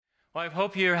Well, I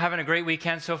hope you're having a great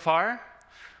weekend so far.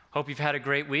 Hope you've had a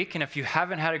great week. And if you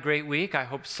haven't had a great week, I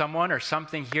hope someone or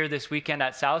something here this weekend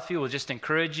at Southview will just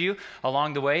encourage you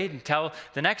along the way until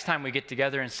the next time we get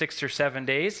together in 6 or 7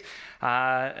 days.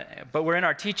 But we're in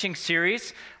our teaching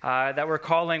series that we're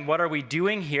calling What Are We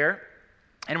Doing Here?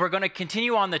 And we're going to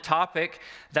continue on the topic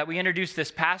that we introduced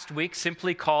this past week,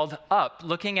 simply called Up,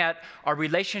 looking at our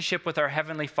relationship with our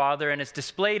Heavenly Father, and it's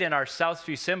displayed in our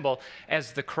Southview symbol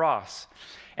as the cross.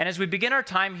 And as we begin our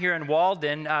time here in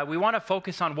Walden, we want to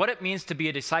focus on what it means to be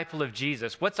a disciple of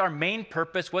Jesus. What's our main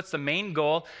purpose? What's the main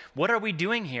goal? What are we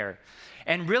doing here?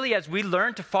 And really, as we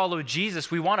learn to follow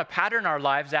Jesus, we want to pattern our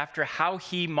lives after how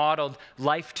he modeled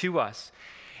life to us.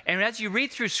 And as you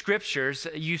read through scriptures,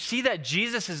 you see that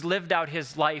Jesus has lived out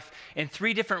his life in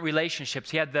 3 different relationships.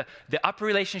 He had the up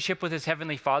relationship with his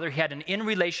heavenly Father, he had an in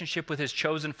relationship with his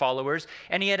chosen followers,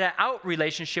 and he had an out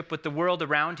relationship with the world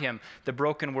around him, the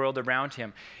broken world around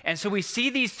him. And so we see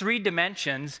these 3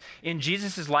 dimensions in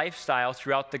Jesus' lifestyle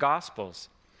throughout the Gospels.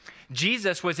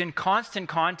 Jesus was in constant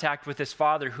contact with his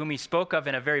Father, whom he spoke of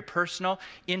in a very personal,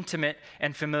 intimate,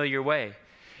 and familiar way.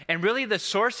 And really, the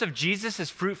source of Jesus'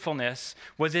 fruitfulness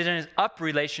was in his up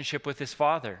relationship with his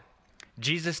Father.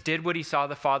 Jesus did what he saw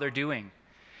the Father doing.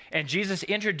 And Jesus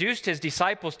introduced his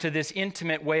disciples to this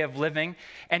intimate way of living,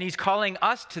 and he's calling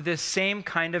us to this same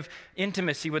kind of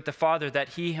intimacy with the Father that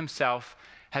he himself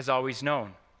has always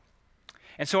known.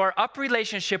 And so our up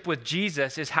relationship with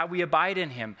Jesus is how we abide in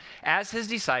him. As his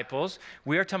disciples,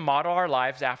 we are to model our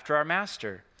lives after our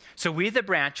Master. So we, the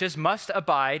branches, must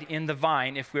abide in the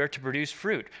vine if we are to produce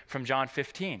fruit, from John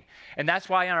 15. And that's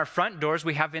why on our front doors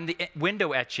we have in the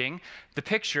window etching the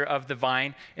picture of the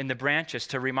vine and the branches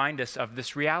to remind us of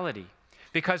this reality.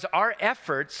 Because our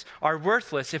efforts are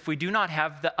worthless if we do not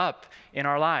have the up in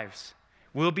our lives.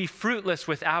 We'll be fruitless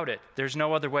without it. There's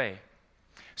no other way.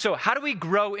 So how do we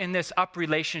grow in this up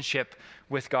relationship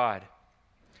with God?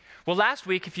 Well, last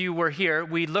week, if you were here,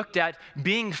 we looked at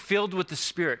being filled with the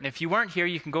Spirit. And if you weren't here,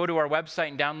 you can go to our website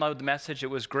and download the message. It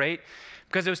was great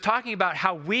because it was talking about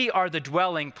how we are the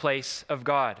dwelling place of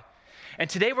God. And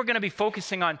today we're going to be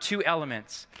focusing on 2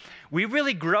 elements. We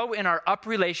really grow in our up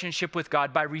relationship with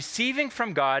God by receiving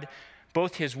from God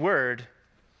both his word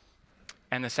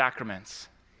and the sacraments,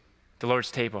 the Lord's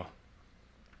table.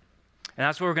 And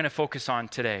that's what we're going to focus on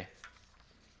today.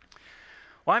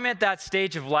 Well, I'm at that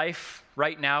stage of life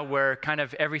right now where kind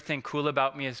of everything cool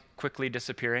about me is quickly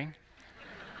disappearing.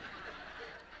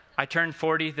 I turned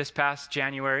 40 this past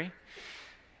January,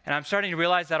 and I'm starting to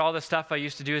realize that all the stuff I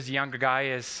used to do as a younger guy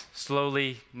is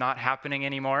slowly not happening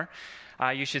anymore.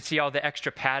 You should see all the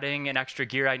extra padding and extra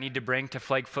gear I need to bring to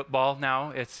flag football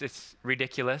now. It's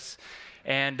ridiculous.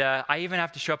 And I even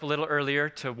have to show up a little earlier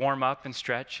to warm up and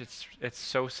stretch. It's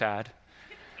so sad.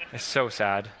 It's so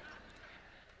sad.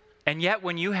 And yet,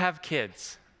 when you have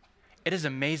kids, it is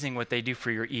amazing what they do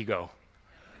for your ego.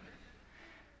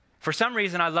 For some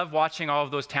reason, I love watching all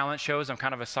of those talent shows. I'm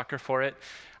kind of a sucker for it.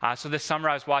 So this summer,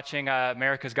 I was watching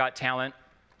America's Got Talent.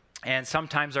 And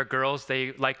sometimes our girls,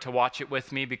 they like to watch it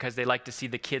with me because they like to see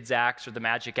the kids' acts or the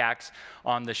magic acts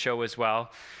on the show as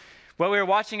well. Well, we were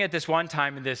watching it this one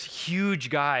time, and this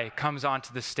huge guy comes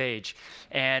onto the stage,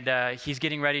 and he's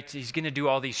going to do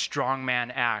all these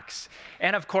strongman acts.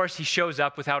 And of course, he shows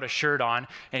up without a shirt on,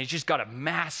 and he's just got a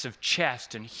massive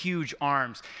chest and huge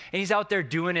arms. And he's out there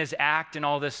doing his act and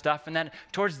all this stuff. And then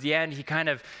towards the end, he kind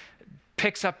of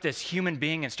picks up this human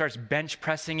being and starts bench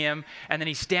pressing him. And then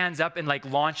he stands up and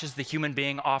launches the human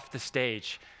being off the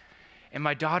stage. And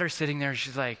my daughter's sitting there, and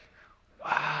she's like,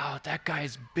 wow, that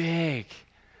guy's big.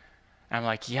 I'm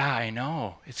like, yeah, I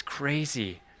know. It's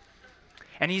crazy.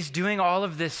 And he's doing all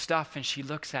of this stuff, and she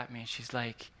looks at me, and she's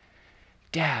like,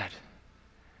 Dad,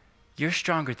 you're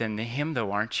stronger than him,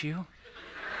 though, aren't you?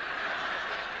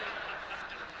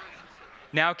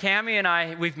 Now, Cammie and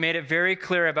I, we've made it very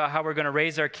clear about how we're going to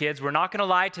raise our kids. We're not going to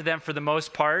lie to them for the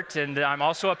most part, and I'm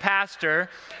also a pastor.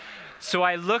 So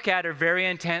I look at her very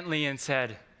intently and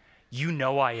said, you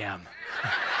know I am.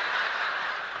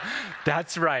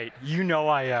 That's right. You know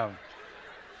I am.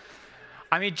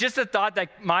 I mean, just the thought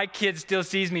that my kid still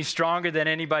sees me stronger than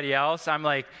anybody else, I'm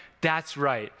like, that's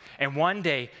right. And one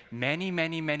day, many,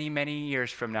 many, many, many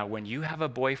years from now, when you have a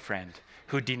boyfriend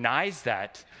who denies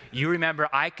that, you remember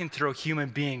I can throw human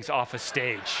beings off a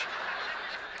stage.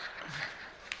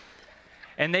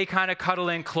 And they kind of cuddle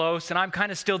in close, and I'm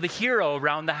kind of still the hero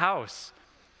around the house.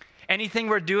 Anything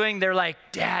we're doing, they're like,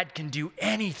 Dad can do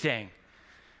anything.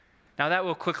 Now, that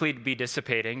will quickly be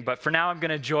dissipating, but for now, I'm going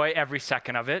to enjoy every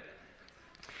second of it.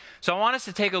 So I want us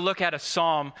to take a look at a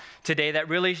psalm today that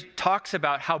really talks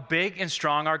about how big and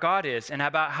strong our God is and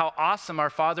about how awesome our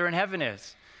Father in heaven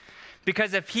is.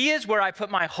 Because if he is where I put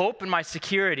my hope and my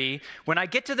security, when I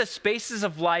get to the spaces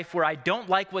of life where I don't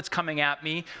like what's coming at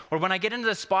me, or when I get into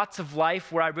the spots of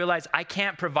life where I realize I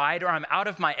can't provide, or I'm out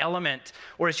of my element,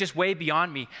 or it's just way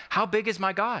beyond me, how big is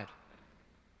my God?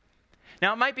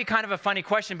 Now, it might be kind of a funny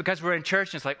question because we're in church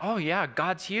and it's like, oh yeah,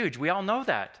 God's huge. We all know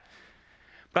that.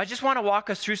 But I just want to walk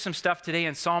us through some stuff today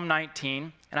in Psalm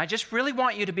 19. And I just really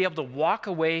want you to be able to walk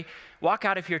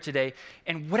out of here today,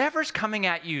 and whatever's coming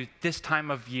at you this time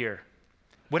of year,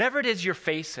 whatever it is you're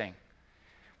facing,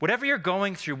 whatever you're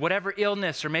going through, whatever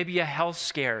illness or maybe a health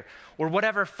scare or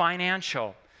whatever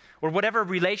financial or whatever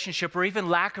relationship or even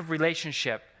lack of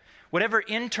relationship, whatever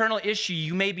internal issue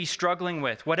you may be struggling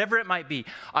with, whatever it might be,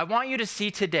 I want you to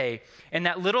see today in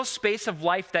that little space of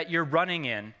life that you're running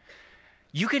in,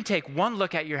 you can take one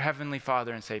look at your Heavenly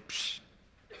Father and say,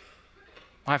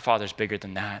 my Father's bigger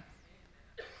than that.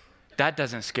 That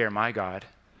doesn't scare my God.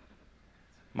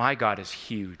 My God is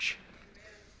huge.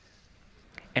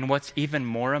 And what's even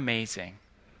more amazing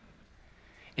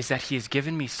is that he has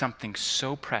given me something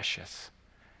so precious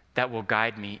that will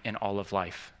guide me in all of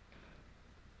life.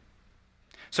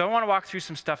 So I want to walk through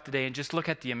some stuff today and just look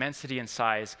at the immensity and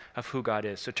size of who God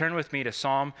is. So turn with me to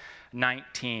Psalm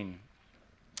 19.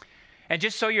 And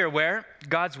just so you're aware,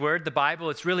 God's Word, the Bible,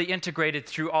 it's really integrated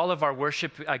through all of our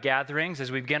worship gatherings.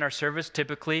 As we begin our service,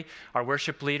 typically, our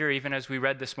worship leader, even as we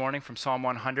read this morning from Psalm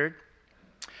 100,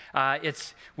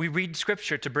 we read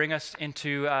Scripture to bring us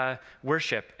into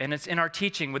worship. And it's in our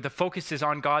teaching with the focus is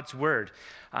on God's Word.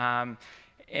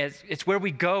 It's where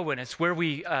we go and it's where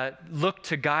we look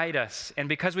to guide us. And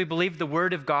because we believe the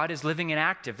Word of God is living and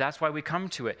active, that's why we come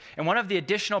to it. And one of the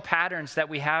additional patterns that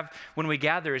we have when we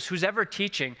gather is who's ever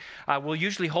teaching will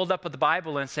usually hold up the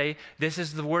Bible and say, this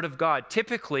is the Word of God,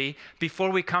 typically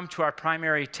before we come to our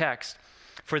primary text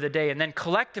for the day. And then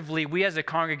collectively, we as a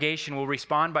congregation will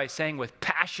respond by saying with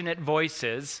passionate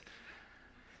voices,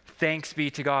 thanks be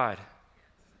to God.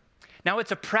 Now,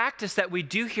 it's a practice that we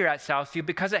do here at Southview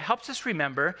because it helps us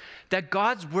remember that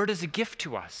God's Word is a gift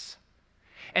to us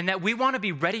and that we want to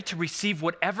be ready to receive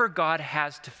whatever God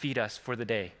has to feed us for the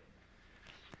day.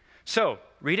 So,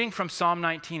 reading from Psalm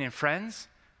 19, and friends,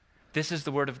 this is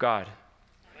the Word of God.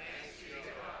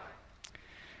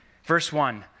 Verse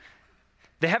 1,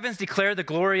 the heavens declare the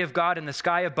glory of God, and the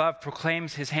sky above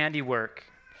proclaims his handiwork.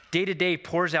 Day to day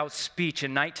pours out speech,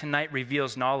 and night to night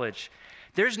reveals knowledge.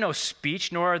 There's no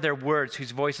speech, nor are there words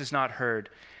whose voice is not heard.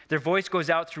 Their voice goes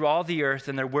out through all the earth,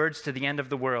 and their words to the end of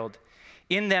the world.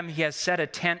 In them he has set a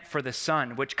tent for the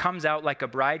sun, which comes out like a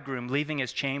bridegroom leaving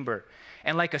his chamber,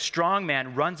 and like a strong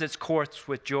man runs its course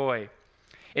with joy.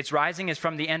 Its rising is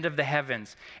from the end of the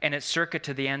heavens, and its circuit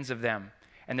to the ends of them,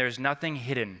 and there is nothing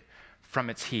hidden from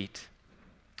its heat.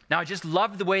 Now, I just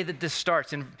love the way that this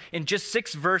starts. In just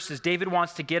 6 verses, David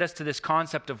wants to get us to this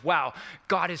concept of, wow,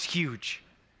 God is huge.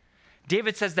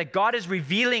 David says that God is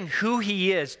revealing who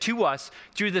he is to us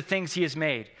through the things he has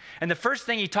made. And the first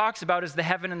thing he talks about is the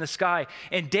heaven and the sky.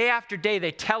 And day after day,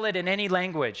 they tell it in any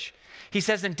language. He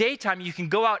says in daytime, you can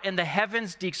go out in the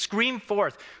heavens, scream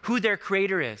forth who their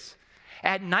creator is.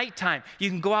 At nighttime, you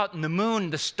can go out in the moon,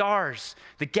 the stars,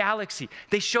 the galaxy.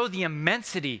 They show the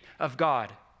immensity of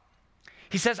God.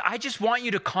 He says, I just want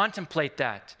you to contemplate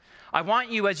that. I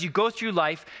want you, as you go through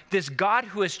life, this God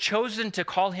who has chosen to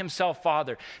call himself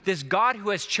Father, this God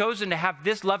who has chosen to have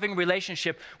this loving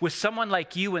relationship with someone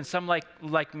like you and someone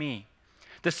like me.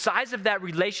 The size of that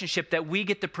relationship that we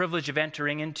get the privilege of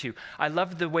entering into. I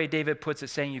love the way David puts it,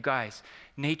 saying, you guys,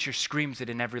 nature screams it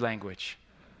in every language.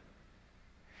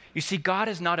 You see, God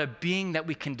is not a being that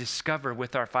we can discover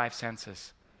with our 5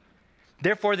 senses.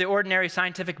 Therefore, the ordinary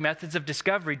scientific methods of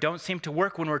discovery don't seem to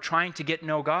work when we're trying to get to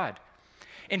know God.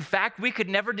 In fact, we could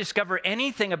never discover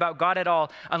anything about God at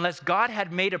all unless God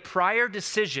had made a prior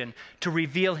decision to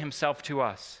reveal himself to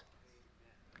us.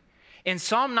 In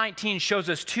Psalm 19 shows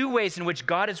us 2 ways in which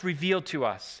God is revealed to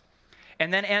us,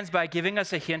 and then ends by giving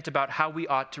us a hint about how we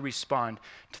ought to respond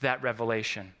to that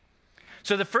revelation.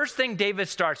 So the first thing David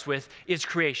starts with is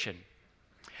creation.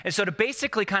 And so to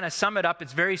basically kind of sum it up,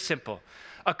 it's very simple.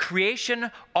 A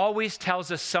creation always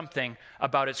tells us something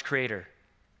about its creator.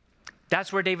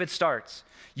 That's where David starts.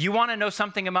 You want to know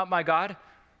something about my God?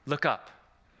 Look up.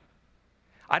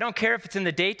 I don't care if it's in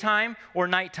the daytime or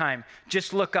nighttime.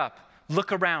 Just look up.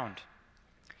 Look around.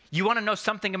 You want to know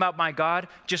something about my God?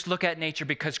 Just look at nature,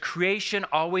 because creation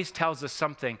always tells us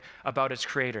something about its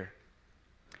creator.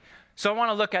 So I want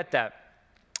to look at that.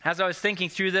 As I was thinking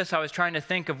through this, I was trying to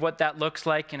think of what that looks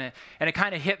like, and it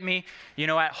kind of hit me. You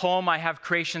know, at home, I have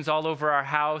creations all over our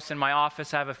house. In my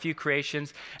office, I have a few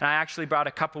creations, and I actually brought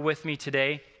a couple with me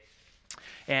today.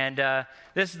 And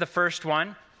this is the first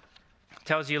one.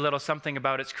 tells you a little something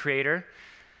about its creator.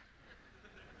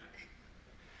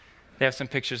 They have some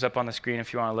pictures up on the screen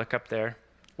if you want to look up there.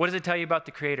 What does it tell you about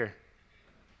the creator?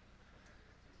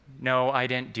 No, I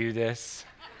didn't do this.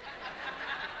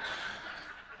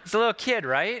 It's a little kid,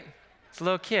 right? It's a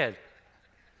little kid.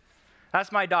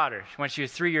 That's my daughter when she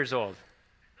was 3 years old.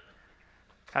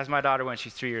 That's my daughter when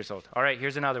she's 3 years old. All right,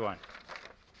 here's another one.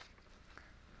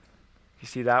 You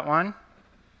see that one?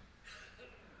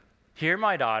 Here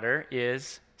my daughter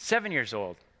is 7 years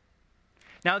old.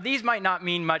 Now, these might not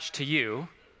mean much to you,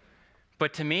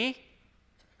 but to me,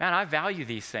 man, I value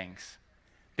these things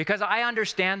because I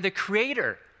understand the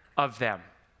creator of them.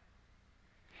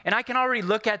 And I can already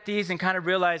look at these and kind of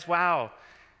realize, wow,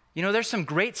 there's some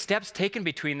great steps taken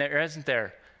between there, isn't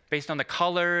there? Based on the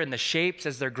color and the shapes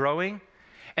as they're growing.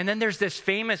 And then there's this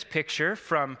famous picture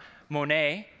from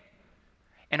Monet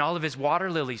and all of his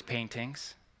water lilies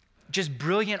paintings. Just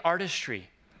brilliant artistry.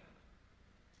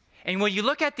 And when you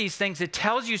look at these things, it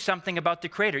tells you something about the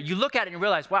creator. You look at it and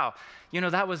realize, wow,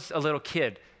 that was a little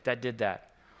kid that did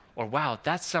that. Or wow,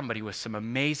 that's somebody with some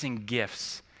amazing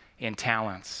gifts and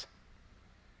talents.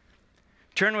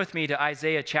 Turn with me to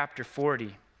Isaiah chapter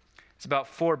 40. It's about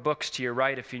 4 books to your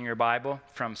right if you're in your Bible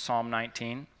from Psalm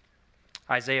 19.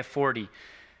 Isaiah 40,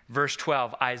 verse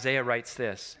 12, Isaiah writes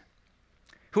this.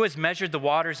 Who has measured the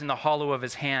waters in the hollow of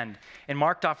his hand and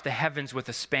marked off the heavens with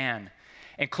a span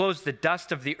and closed the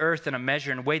dust of the earth in a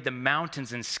measure and weighed the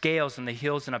mountains in scales and the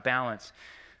hills in a balance?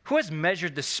 Who has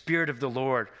measured the Spirit of the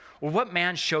Lord? Or what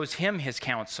man shows him his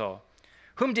counsel?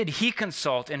 Whom did he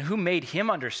consult and who made him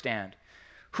understand?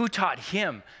 Who taught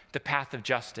him the path of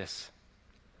justice?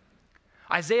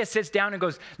 Isaiah sits down and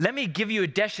goes, let me give you a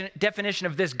definition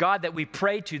of this God that we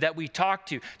pray to, that we talk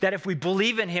to, that if we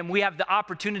believe in him, we have the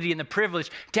opportunity and the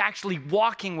privilege to actually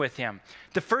walking with him.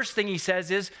 The first thing he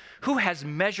says is, who has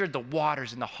measured the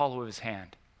waters in the hollow of his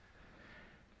hand?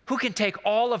 Who can take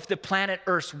all of the planet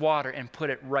Earth's water and put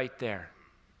it right there?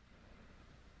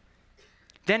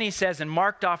 Then he says, and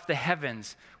marked off the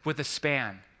heavens with a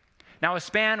span. Now, a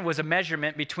span was a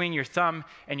measurement between your thumb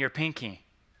and your pinky.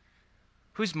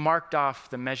 Who's marked off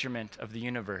the measurement of the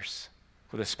universe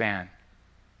with a span?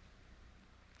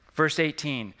 Verse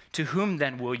 18, to whom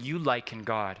then will you liken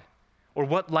God? Or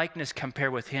what likeness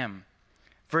compare with him?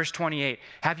 Verse 28,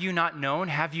 have you not known?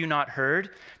 Have you not heard?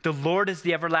 The Lord is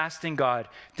the everlasting God,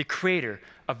 the creator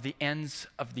of the ends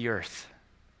of the earth.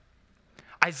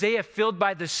 Isaiah, filled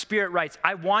by the Spirit, writes,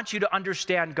 I want you to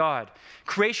understand God.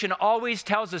 Creation always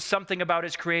tells us something about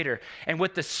its creator. And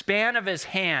with the span of his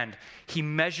hand, he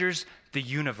measures the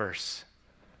universe.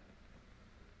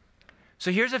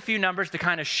 So here's a few numbers to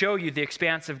kind of show you the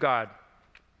expanse of God.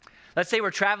 Let's say we're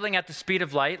traveling at the speed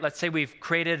of light. Let's say we've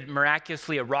created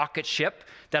miraculously a rocket ship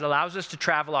that allows us to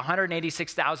travel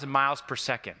 186,000 miles per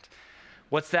second.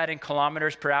 What's that in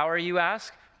kilometers per hour, you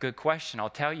ask? Good question, I'll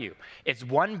tell you. It's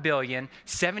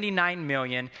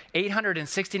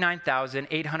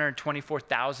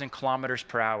 1,079,869,824 kilometers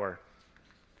per hour.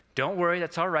 Don't worry,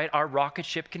 that's all right. Our rocket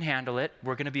ship can handle it.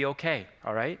 We're going to be okay,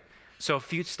 all right? So a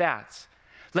few stats.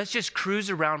 Let's just cruise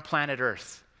around planet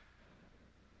Earth.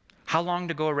 How long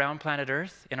to go around planet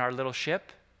Earth in our little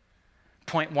ship?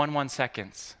 0.11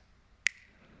 seconds.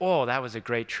 Oh, that was a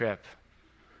great trip.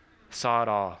 Saw it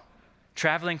all.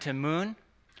 Traveling to moon?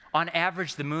 On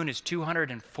average, the moon is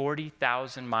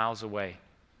 240,000 miles away.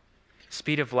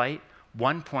 Speed of light,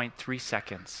 1.3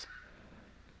 seconds.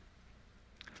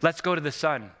 Let's go to the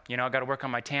sun. I got to work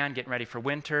on my tan, getting ready for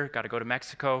winter, got to go to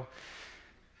Mexico.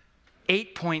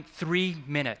 8.3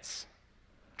 minutes,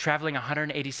 traveling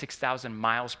 186,000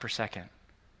 miles per second.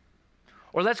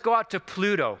 Or let's go out to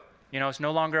Pluto. It's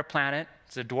no longer a planet,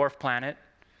 it's a dwarf planet.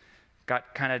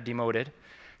 Got kind of demoted.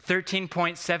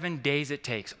 13.7 days it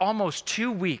takes, almost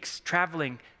 2 weeks,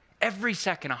 traveling every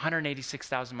second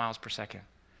 186,000 miles per second.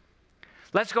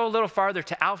 Let's go a little farther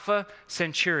to Alpha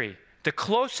Centauri, the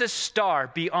closest star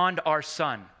beyond our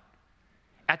sun.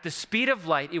 At the speed of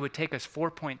light, it would take us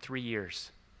 4.3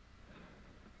 years.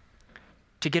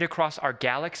 To get across our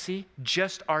galaxy,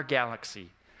 just our galaxy,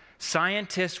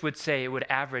 scientists would say it would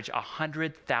average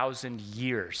 100,000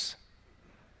 years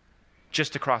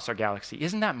just across our galaxy.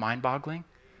 Isn't that mind-boggling?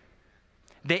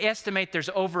 They estimate there's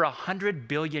over 100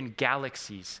 billion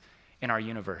galaxies in our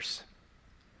universe.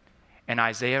 And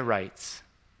Isaiah writes,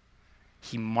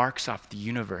 he marks off the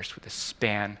universe with a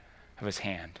span of his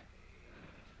hand.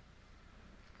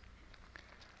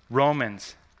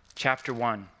 Romans chapter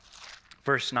 1,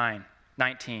 verse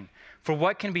 19. For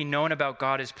what can be known about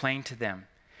God is plain to them,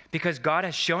 because God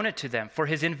has shown it to them. For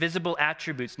his invisible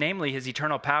attributes, namely his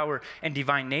eternal power and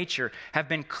divine nature, have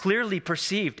been clearly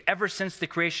perceived ever since the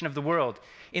creation of the world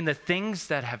in the things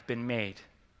that have been made.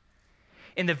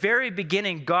 In the very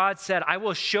beginning, God said, I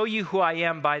will show you who I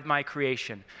am by my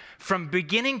creation. From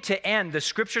beginning to end, the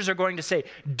scriptures are going to say,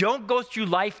 don't go through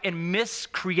life and miss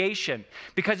creation.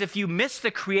 Because if you miss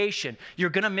the creation, you're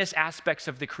going to miss aspects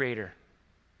of the Creator.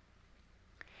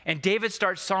 And David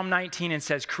starts Psalm 19 and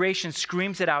says, creation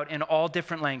screams it out in all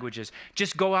different languages.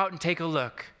 Just go out and take a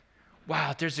look.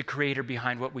 Wow, there's a Creator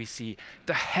behind what we see.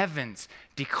 The heavens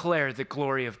declare the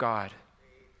glory of God.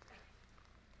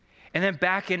 And then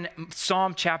back in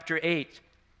Psalm chapter 8,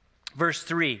 verse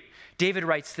 3, David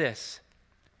writes this: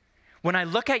 when I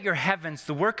look at your heavens,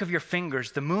 the work of your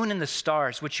fingers, the moon and the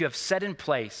stars, which you have set in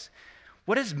place,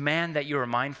 what is man that you are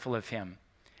mindful of him,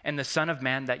 and the son of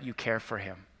man that you care for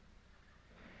him?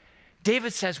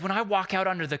 David says, when I walk out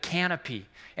under the canopy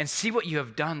and see what you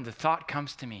have done, the thought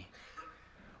comes to me,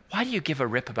 why do you give a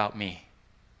rip about me?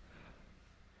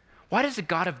 Why does a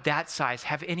God of that size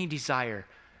have any desire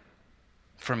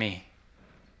for me?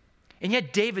 And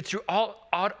yet David, through all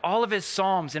of his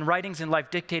psalms and writings in life,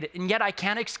 dictated, and yet I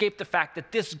can't escape the fact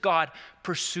that this God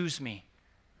pursues me.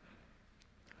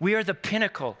 We are the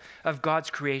pinnacle of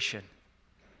God's creation.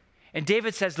 And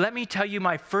David says, let me tell you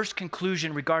my first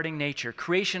conclusion regarding nature.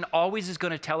 Creation always is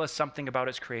going to tell us something about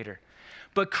its creator.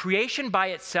 But creation by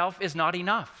itself is not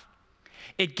enough.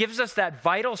 It gives us that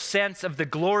vital sense of the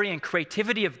glory and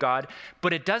creativity of God,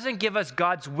 but it doesn't give us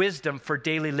God's wisdom for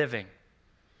daily living.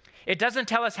 It doesn't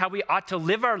tell us how we ought to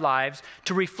live our lives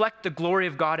to reflect the glory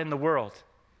of God in the world.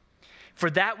 For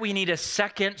that, we need a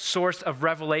second source of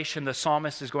revelation the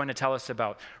psalmist is going to tell us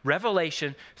about.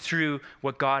 Revelation through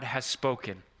what God has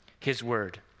spoken, his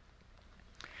word.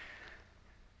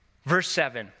 Verse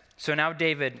 7. So now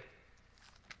David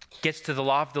gets to the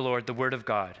law of the Lord, the word of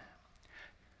God.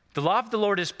 The law of the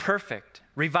Lord is perfect,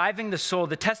 reviving the soul.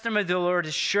 The testimony of the Lord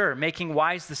is sure, making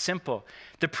wise the simple.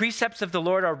 The precepts of the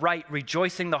Lord are right,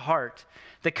 rejoicing the heart.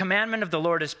 The commandment of the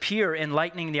Lord is pure,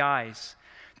 enlightening the eyes.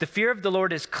 The fear of the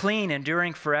Lord is clean,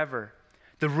 enduring forever.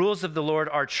 The rules of the Lord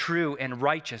are true and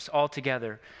righteous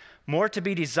altogether. More to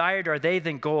be desired are they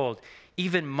than gold,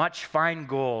 even much fine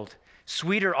gold.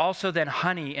 Sweeter also than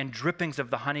honey and drippings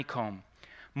of the honeycomb.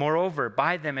 Moreover,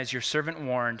 by them as your servant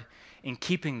warned, in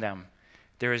keeping them,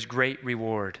 there is great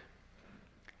reward.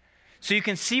 So you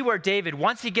can see where David,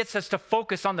 once he gets us to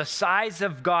focus on the size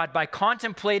of God by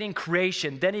contemplating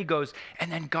creation, then he goes,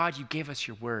 and then God, you gave us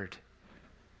your word.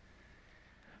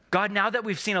 God, now that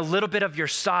we've seen a little bit of your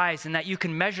size and that you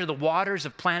can measure the waters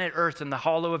of planet Earth in the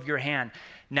hollow of your hand,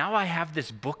 now I have this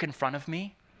book in front of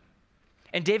me.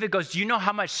 And David goes, do you know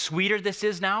how much sweeter this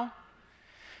is now?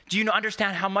 Do you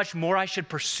understand how much more I should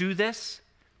pursue this?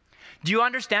 Do you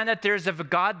understand that there's a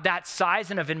God that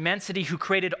size and of immensity who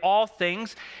created all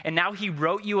things, and now he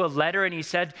wrote you a letter and he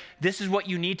said, this is what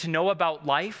you need to know about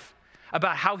life,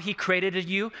 about how he created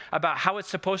you, about how it's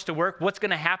supposed to work, what's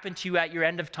going to happen to you at your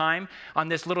end of time on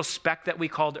this little speck that we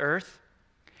called earth?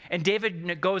 And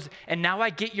David goes, and now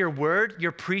I get your word,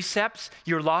 your precepts,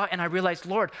 your law, and I realize,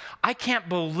 Lord, I can't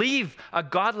believe a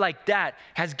God like that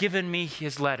has given me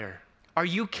his letter. Are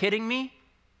you kidding me?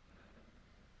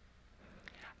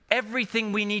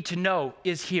 Everything we need to know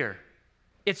is here.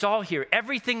 It's all here.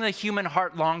 Everything the human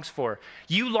heart longs for.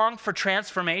 You long for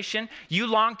transformation. You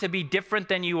long to be different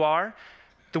than you are.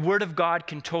 The word of God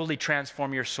can totally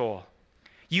transform your soul.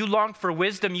 You long for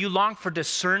wisdom. You long for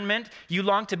discernment. You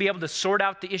long to be able to sort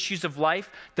out the issues of life.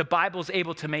 The Bible's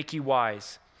able to make you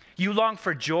wise. You long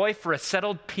for joy, for a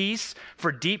settled peace,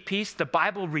 for deep peace. The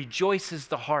Bible rejoices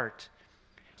the heart.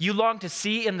 You long to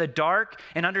see in the dark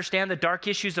and understand the dark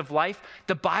issues of life.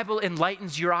 The Bible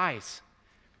enlightens your eyes.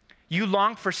 You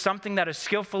long for something that is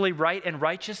skillfully right and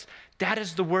righteous. That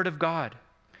is the word of God.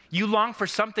 You long for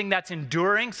something that's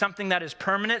enduring, something that is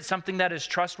permanent, something that is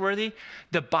trustworthy.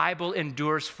 The Bible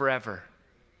endures forever.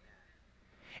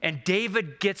 And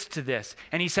David gets to this,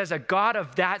 and he says, a God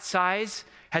of that size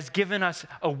has given us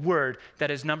a word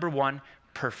that is, number one,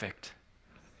 perfect.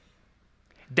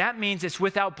 That means it's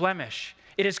without blemish.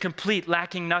 It is complete,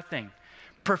 lacking nothing.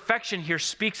 Perfection here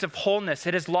speaks of wholeness.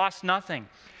 It has lost nothing.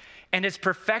 And its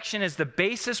perfection is the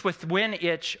basis within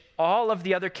which all of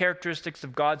the other characteristics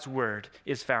of God's word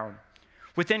is found.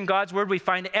 Within God's word, we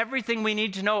find everything we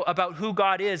need to know about who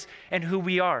God is and who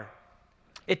we are.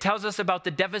 It tells us about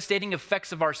the devastating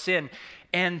effects of our sin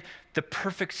and the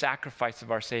perfect sacrifice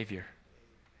of our Savior.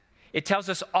 It tells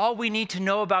us all we need to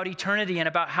know about eternity and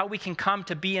about how we can come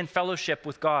to be in fellowship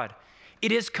with God.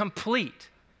 It is complete.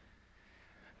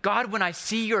 God, when I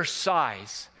see your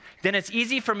size, then it's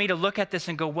easy for me to look at this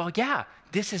and go, well, yeah,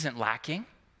 this isn't lacking.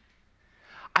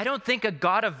 I don't think a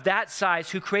God of that size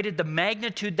who created the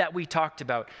magnitude that we talked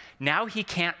about, now he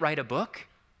can't write a book?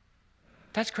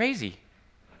 That's crazy.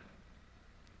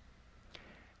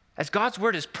 As God's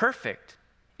word is perfect,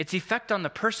 its effect on the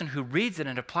person who reads it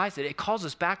and applies it, it calls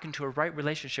us back into a right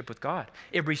relationship with God.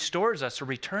 It restores us or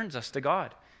returns us to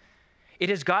God. It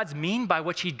is God's mean by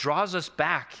which he draws us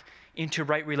back into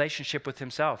right relationship with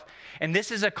himself. And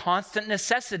this is a constant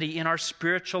necessity in our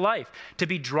spiritual life, to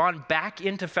be drawn back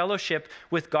into fellowship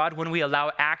with God when we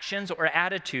allow actions or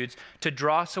attitudes to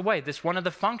draw us away. This is one of the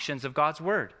functions of God's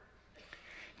word.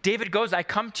 David goes, I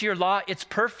come to your law, it's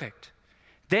perfect.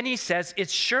 Then he says,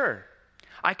 it's sure.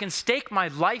 I can stake my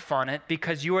life on it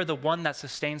because you are the one that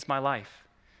sustains my life.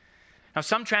 Now,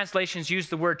 some translations use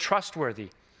the word trustworthy.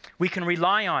 We can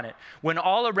rely on it. When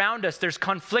all around us there's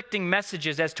conflicting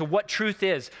messages as to what truth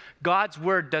is, God's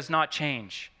word does not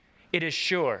change. It is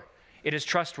sure. It is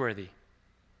trustworthy.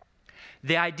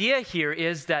 The idea here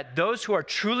is that those who are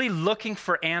truly looking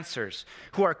for answers,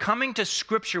 who are coming to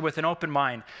Scripture with an open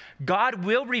mind, God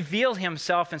will reveal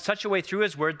himself in such a way through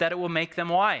his word that it will make them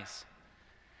wise.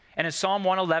 And as Psalm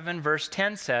 111 verse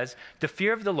 10 says, the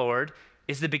fear of the Lord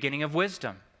is the beginning of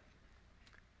wisdom.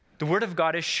 The word of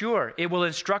God is sure. It will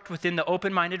instruct within the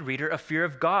open-minded reader a fear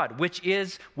of God, which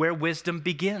is where wisdom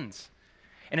begins.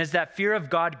 And as that fear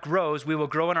of God grows, we will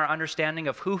grow in our understanding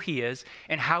of who he is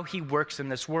and how he works in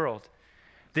this world.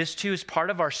 This too is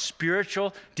part of our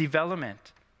spiritual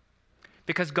development.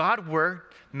 Because God's word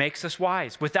makes us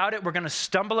wise. Without it, we're going to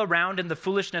stumble around in the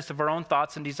foolishness of our own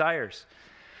thoughts and desires.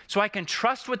 So I can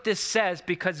trust what this says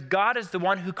because God is the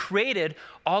one who created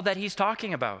all that he's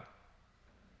talking about.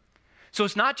 So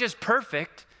it's not just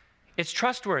perfect, it's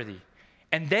trustworthy.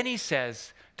 And then he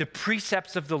says, the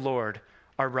precepts of the Lord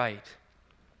are right.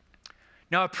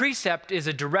 Now, a precept is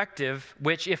a directive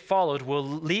which, if followed, will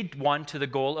lead one to the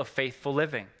goal of faithful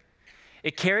living.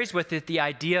 It carries with it the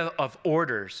idea of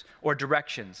orders or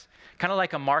directions, kind of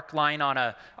like a marked line on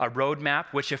a road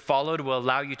map, which, if followed, will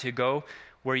allow you to go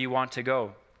where you want to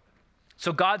go.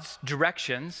 So God's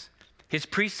directions, his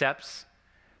precepts,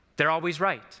 they're always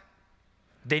right.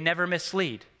 They never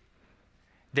mislead.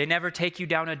 They never take you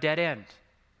down a dead end.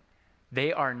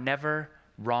 They are never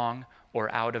wrong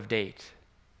or out of date.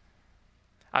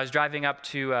 I was driving up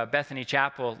to Bethany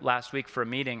Chapel last week for a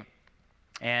meeting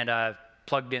and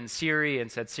plugged in Siri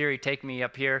and said, Siri, take me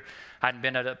up here. I hadn't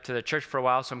been up to the church for a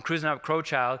while, so I'm cruising up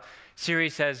Crowchild. Siri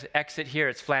says, exit here,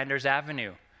 it's Flanders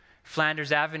Avenue.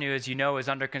 Flanders Avenue, as you know, is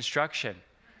under construction.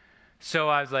 So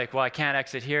I was like, well, I can't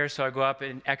exit here, so I go up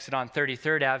and exit on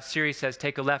 33rd Ave. Siri says,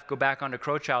 take a left, go back onto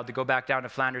Crowchild to go back down to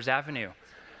Flanders Avenue.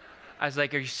 I was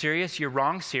like, are you serious? You're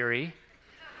wrong, Siri.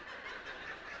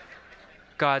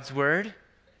 God's word,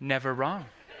 never wrong.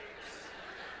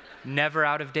 Never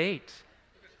out of date.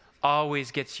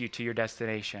 Always gets you to your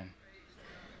destination.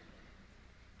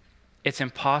 It's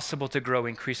impossible to grow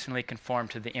increasingly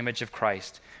conformed to the image of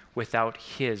Christ without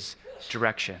his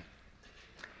direction.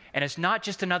 And it's not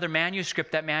just another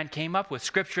manuscript that man came up with.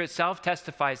 Scripture itself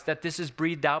testifies that this is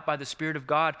breathed out by the Spirit of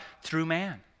God through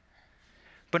man.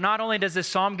 But not only does this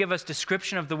psalm give us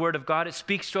description of the word of God, it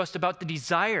speaks to us about the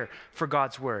desire for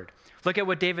God's word. Look at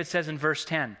what David says in verse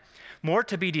 10. More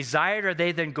to be desired are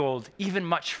they than gold, even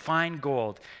much fine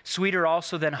gold, sweeter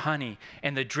also than honey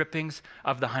and the drippings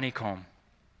of the honeycomb.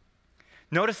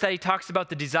 Notice that he talks about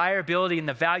the desirability and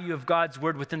the value of God's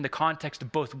word within the context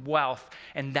of both wealth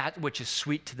and that which is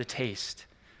sweet to the taste.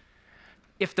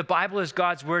 If the Bible is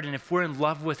God's word and if we're in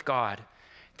love with God,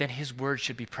 then his word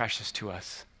should be precious to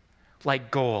us,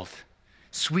 like gold,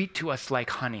 sweet to us like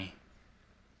honey.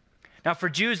 Now, for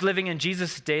Jews living in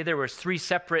Jesus' day, there was 3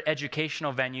 separate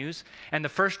educational venues, and the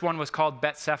first one was called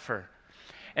Bet Sefer.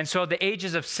 And so at the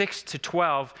ages of 6 to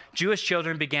 12, Jewish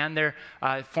children began their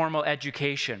formal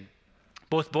education.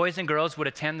 Both boys and girls would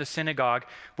attend the synagogue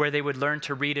where they would learn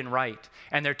to read and write.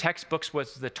 And their textbooks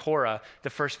was the Torah, the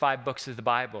first 5 books of the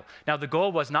Bible. Now, the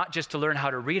goal was not just to learn how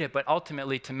to read it, but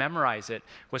ultimately to memorize it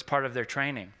was part of their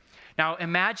training. Now,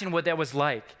 imagine what that was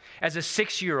like. As a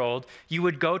 6-year-old, you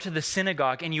would go to the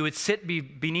synagogue and you would sit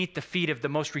beneath the feet of the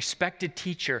most respected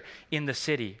teacher in the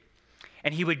city.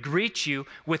 And he would greet you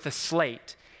with a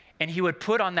slate. And he would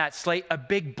put on that slate a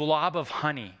big blob of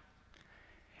honey.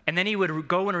 And then he would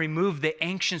go and remove the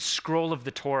ancient scroll of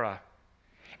the Torah.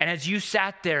 And as you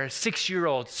sat there, a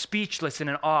 6-year-old, speechless and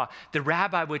in awe, the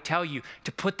rabbi would tell you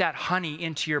to put that honey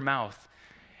into your mouth.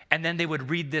 And then they would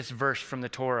read this verse from the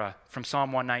Torah, from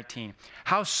Psalm 119.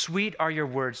 How sweet are your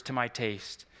words to my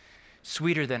taste,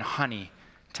 sweeter than honey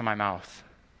to my mouth.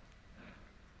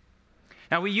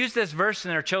 Now, we use this verse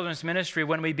in our children's ministry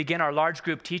when we begin our large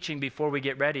group teaching before we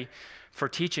get ready for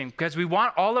teaching, because we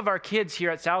want all of our kids here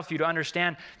at Southview to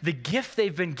understand the gift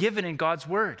they've been given in God's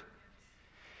word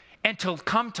and to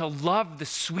come to love the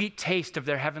sweet taste of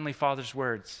their Heavenly Father's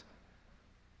words.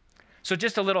 So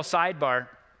just a little sidebar.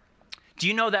 Do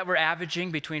you know that we're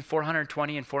averaging between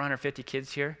 420 and 450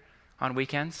 kids here on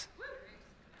weekends?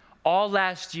 All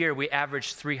last year, we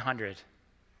averaged 300.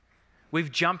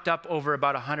 We've jumped up over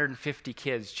about 150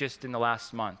 kids just in the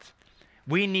last month.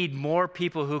 We need more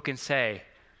people who can say,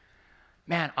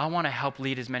 man, I want to help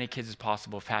lead as many kids as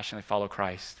possible passionately follow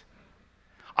Christ.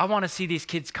 I want to see these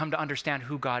kids come to understand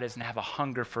who God is and have a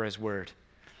hunger for his word.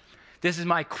 This is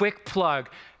my quick plug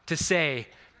to say,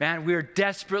 man, we're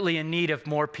desperately in need of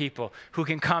more people who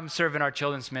can come serve in our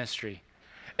children's ministry,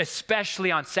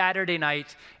 especially on Saturday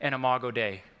night and Imago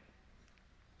Day.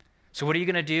 So what are you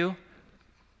going to do?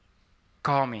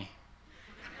 Call me.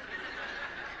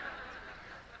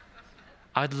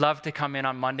 I'd love to come in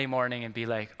on Monday morning and be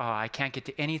like, oh, I can't get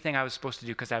to anything I was supposed to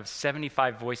do because I have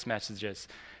 75 voice messages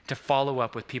to follow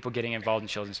up with people getting involved in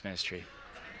children's ministry.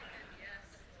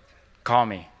 Call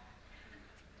me.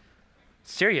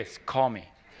 Serious, call me.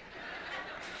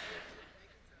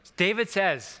 David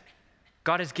says,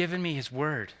 God has given me his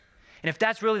word. And if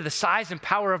that's really the size and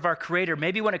power of our Creator,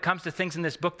 maybe when it comes to things in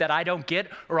this book that I don't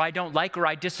get or I don't like or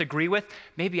I disagree with,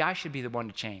 maybe I should be the one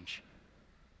to change.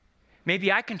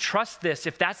 Maybe I can trust this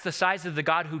if that's the size of the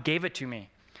God who gave it to me.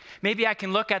 Maybe I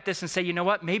can look at this and say, you know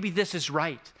what? Maybe this is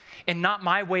right and not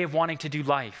my way of wanting to do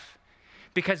life,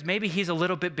 because maybe he's a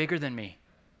little bit bigger than me.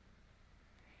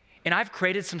 And I've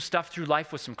created some stuff through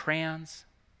life with some crayons.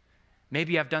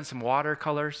 Maybe I've done some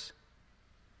watercolors,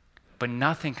 but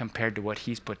nothing compared to what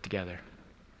he's put together.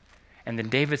 And then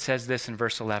David says this in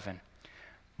verse 11.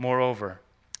 Moreover,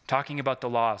 talking about the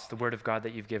laws, the word of God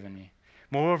that you've given me.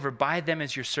 Moreover, by them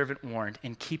is your servant warned,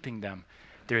 in keeping them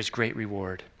there is great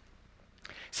reward.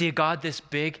 See, a God this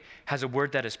big has a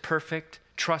word that is perfect,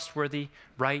 trustworthy,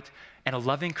 right, and a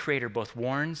loving creator both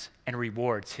warns and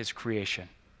rewards his creation.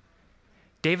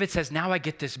 David says, now I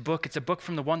get this book. It's a book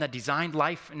from the one that designed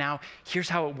life. Now, here's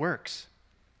how it works.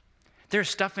 There's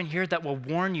stuff in here that will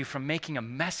warn you from making a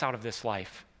mess out of this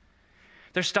life.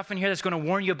 There's stuff in here that's going to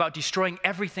warn you about destroying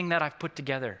everything that I've put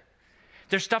together.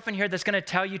 There's stuff in here that's going to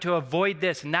tell you to avoid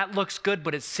this, and that looks good,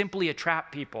 but it's simply a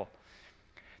trap, people.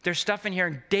 There's stuff in here,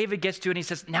 and David gets to it, and he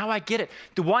says, now I get it.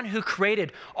 The one who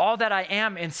created all that I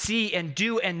am and see and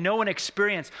do and know and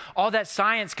experience, all that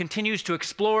science continues to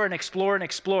explore and explore and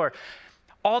explore,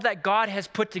 all that God has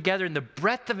put together in the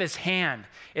breadth of his hand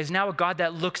is now a God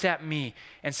that looks at me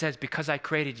and says, because I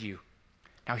created you,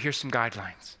 now here's some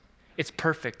guidelines. It's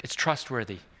perfect. It's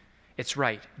trustworthy. It's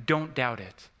right. Don't doubt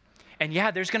it. And yeah,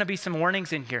 there's going to be some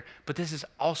warnings in here, but this is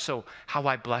also how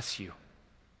I bless you.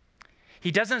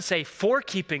 He doesn't say for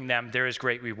keeping them there is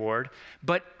great reward,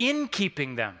 but in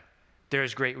keeping them there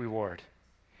is great reward.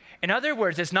 In other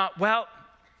words, it's not, well,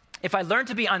 if I learn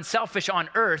to be unselfish on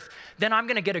earth, then I'm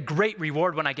going to get a great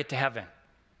reward when I get to heaven.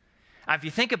 Now, if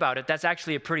you think about it, that's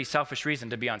actually a pretty selfish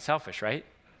reason to be unselfish, right?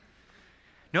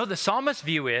 No, the psalmist's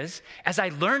view is, as I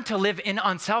learn to live in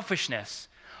unselfishness,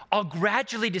 I'll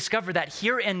gradually discover that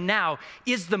here and now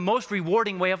is the most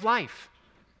rewarding way of life.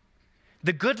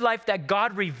 The good life that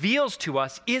God reveals to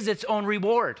us is its own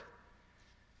reward.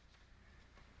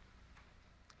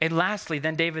 And lastly,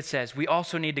 then David says, we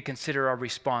also need to consider our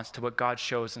response to what God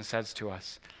shows and says to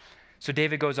us. So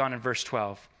David goes on in verse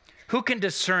 12. Who can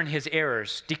discern his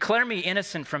errors? Declare me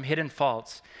innocent from hidden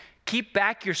faults. Keep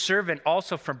back your servant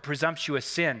also from presumptuous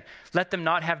sin. Let them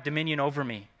not have dominion over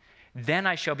me. Then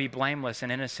I shall be blameless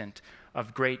and innocent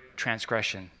of great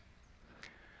transgression.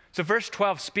 So verse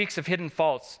 12 speaks of hidden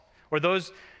faults, or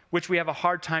those which we have a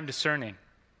hard time discerning.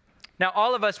 Now,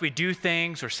 all of us, we do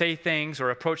things or say things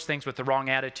or approach things with the wrong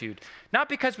attitude, not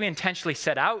because we intentionally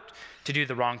set out to do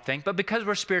the wrong thing, but because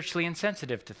we're spiritually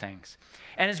insensitive to things.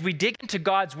 And as we dig into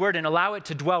God's word and allow it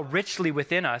to dwell richly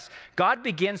within us, God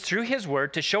begins through his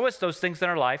word to show us those things in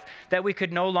our life that we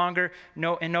could no longer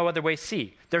in no other way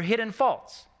see. They're hidden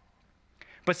faults.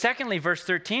 But secondly, verse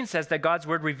 13 says that God's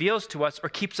word reveals to us or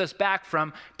keeps us back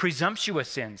from presumptuous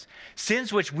sins,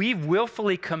 sins which we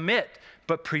willfully commit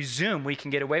but presume we can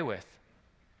get away with.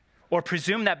 Or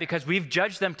presume that because we've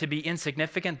judged them to be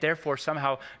insignificant, therefore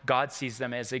somehow God sees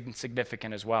them as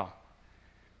insignificant as well.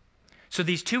 So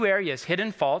these two areas,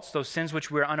 hidden faults, those sins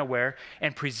which we're unaware,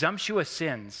 and presumptuous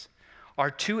sins,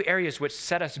 are two areas which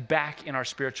set us back in our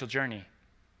spiritual journey.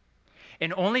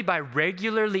 And only by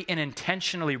regularly and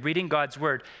intentionally reading God's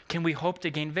word can we hope to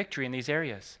gain victory in these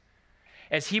areas.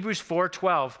 As Hebrews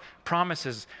 4:12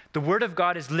 promises, the word of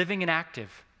God is living and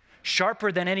active,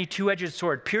 sharper than any two-edged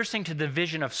sword, piercing to the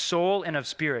division of soul and of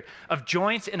spirit, of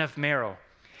joints and of marrow,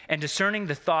 and discerning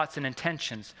the thoughts and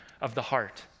intentions of the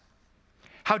heart.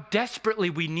 How desperately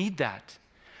we need that.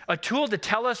 A tool to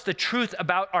tell us the truth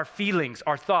about our feelings,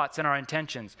 our thoughts, and our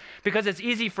intentions. Because it's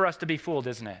easy for us to be fooled,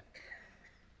 isn't it?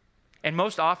 And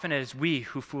most often it is we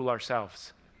who fool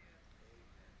ourselves.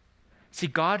 See,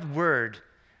 God's word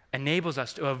enables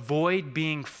us to avoid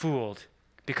being fooled,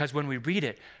 because when we read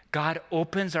it, God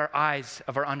opens our eyes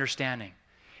of our understanding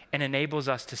and enables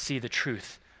us to see the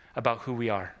truth about who we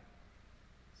are.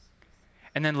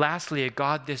 And then lastly, a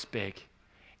God this big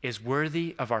is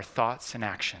worthy of our thoughts and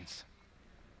actions.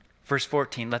 Verse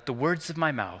 14, let the words of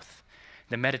my mouth,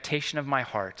 the meditation of my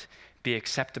heart be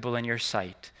acceptable in your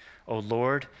sight, O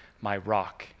Lord, my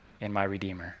rock and my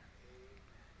redeemer.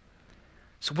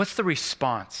 So what's the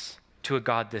response to a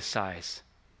God this size?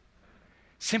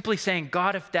 Simply saying,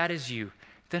 God, if that is you,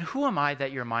 then who am I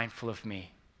that you're mindful of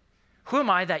me? Who am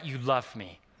I that you love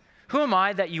me? Who am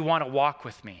I that you want to walk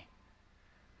with me?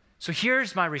 So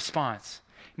here's my response.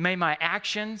 May my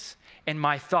actions and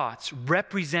my thoughts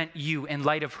represent you in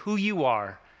light of who you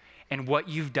are and what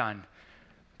you've done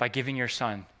by giving your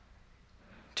Son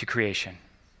to creation.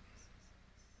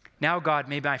 Now, God,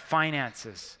 may my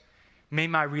finances, may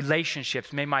my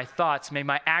relationships, may my thoughts, may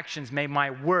my actions, may my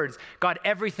words, God,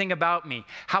 everything about me,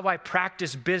 how I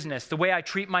practice business, the way I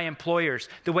treat my employers,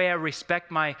 the way I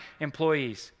respect my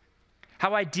employees,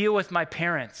 how I deal with my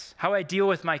parents, how I deal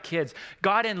with my kids.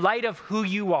 God, in light of who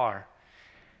you are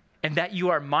and that you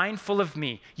are mindful of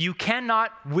me, you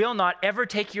cannot, will not ever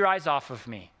take your eyes off of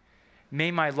me.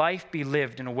 May my life be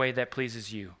lived in a way that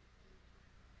pleases you.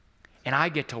 And I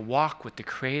get to walk with the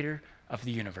creator of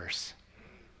the universe.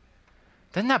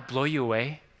 Doesn't that blow you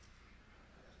away?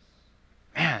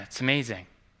 Man, it's amazing.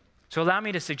 So allow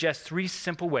me to suggest 3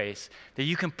 simple ways that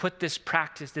you can put this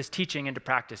practice, this teaching into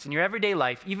practice in your everyday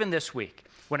life, even this week,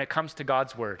 when it comes to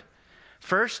God's word.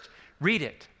 First, read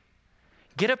it.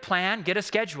 Get a plan, get a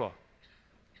schedule.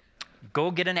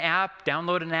 Go get an app,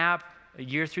 download an app, a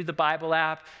Year Through the Bible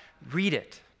app, read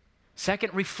it.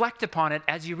 Second, reflect upon it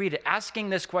as you read it, asking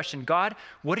this question, God,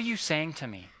 what are you saying to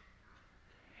me?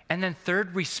 And then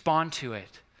third, respond to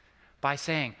it by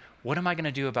saying, what am I going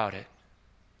to do about it?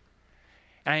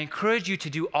 And I encourage you to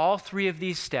do all 3 of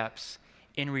these steps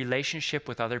in relationship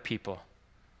with other people,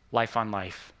 life on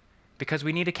life, because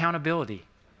we need accountability.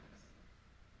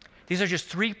 These are just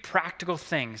 3 practical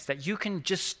things that you can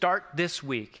just start this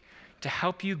week to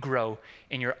help you grow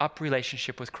in your up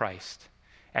relationship with Christ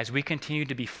as we continue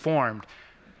to be formed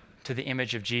to the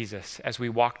image of Jesus as we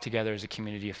walk together as a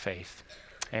community of faith.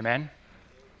 Amen?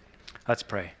 Let's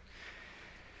pray.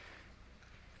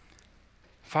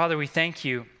 Father, we thank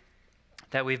you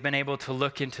that we've been able to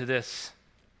look into this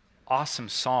awesome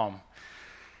psalm.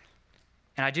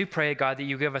 And I do pray, God, that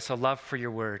you give us a love for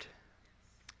your word,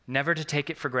 never to take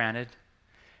it for granted,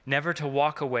 never to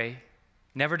walk away,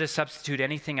 never to substitute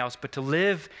anything else, but to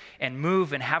live and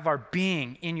move and have our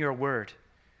being in your word.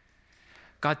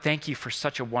 God, thank you for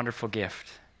such a wonderful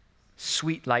gift,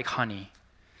 sweet like honey,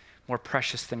 more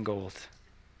precious than gold.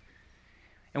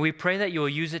 And we pray that you will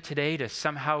use it today to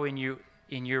somehow in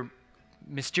your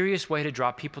mysterious way to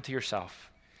draw people to yourself,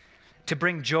 to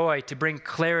bring joy, to bring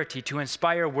clarity, to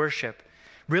inspire worship,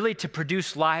 really to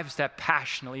produce lives that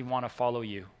passionately want to follow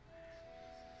you.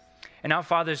 And now,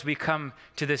 Father, as we come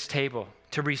to this table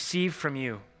to receive from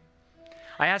you,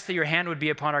 I ask that your hand would be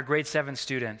upon our grade 7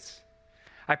 students.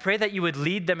 I pray that you would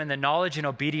lead them in the knowledge and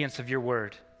obedience of your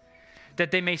word,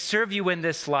 that they may serve you in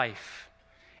this life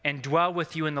and dwell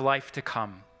with you in the life to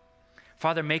come.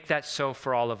 Father, make that so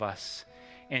for all of us.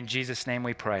 In Jesus' name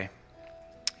we pray.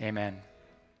 Amen.